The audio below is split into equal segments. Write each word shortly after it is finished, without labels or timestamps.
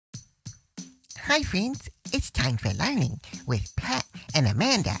Hi friends, it's time for learning with Pat and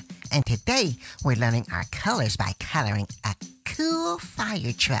Amanda, and today we're learning our colors by coloring a cool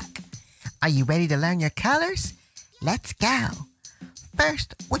fire truck. Are you ready to learn your colors? Let's go!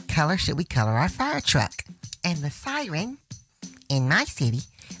 First, what color should we color our fire truck? And the siren? In my city,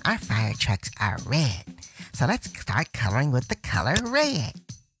 our fire trucks are red. So let's start coloring with the color red.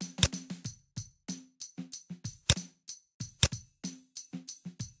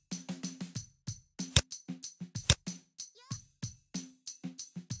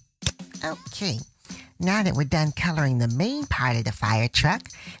 Okay, now that we're done coloring the main part of the fire truck,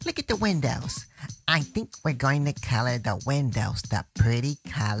 look at the windows. I think we're going to color the windows the pretty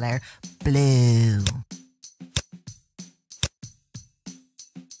color blue.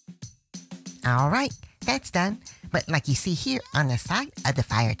 Alright, that's done. But like you see here on the side of the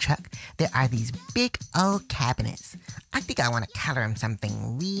fire truck, there are these big old cabinets. I think I want to color them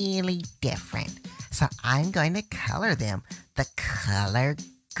something really different. So I'm going to color them the color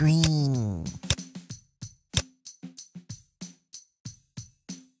green.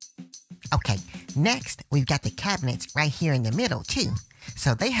 Okay, next we've got the cabinets right here in the middle too.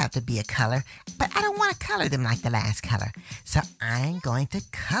 So they have to be a color, but I don't want to color them like the last color. So I'm going to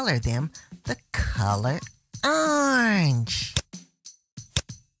color them the color orange.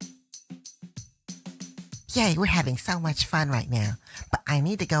 Yay, we're having so much fun right now. But I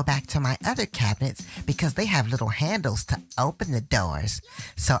need to go back to my other cabinets because they have little handles to open the doors.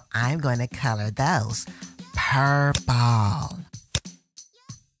 So I'm going to color those purple.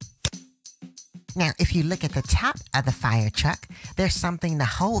 Now, if you look at the top of the fire truck, there's something to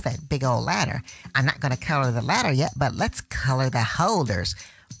hold that big old ladder. I'm not going to color the ladder yet, but let's color the holders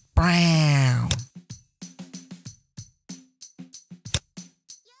brown.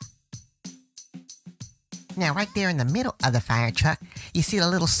 Now, right there in the middle of the fire truck, you see the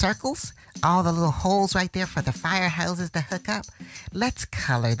little circles? All the little holes right there for the fire hoses to hook up? Let's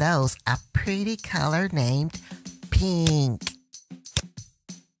color those a pretty color named pink.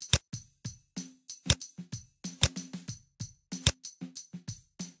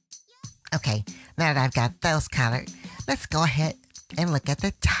 Okay, now that I've got those colored, let's go ahead and look at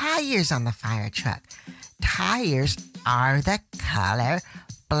the tires on the fire truck. Tires are the color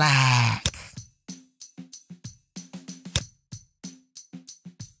black.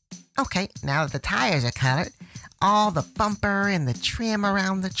 Okay, now that the tires are colored, all the bumper and the trim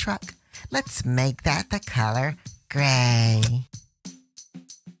around the truck, let's make that the color gray.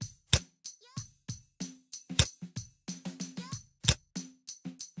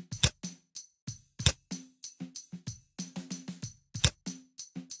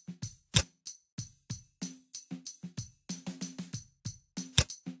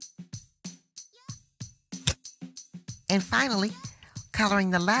 And finally, coloring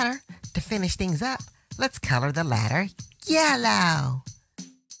the ladder to finish things up, let's color the ladder yellow.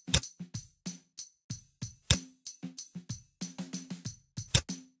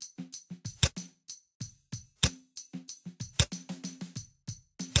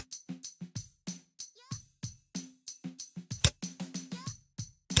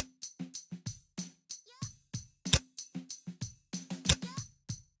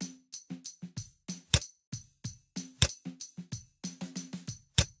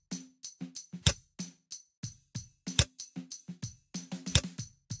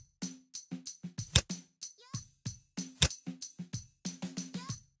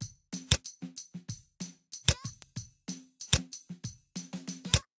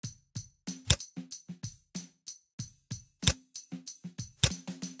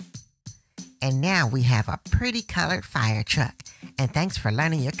 And now we have a pretty colored fire truck. And thanks for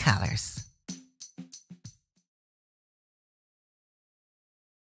learning your colors.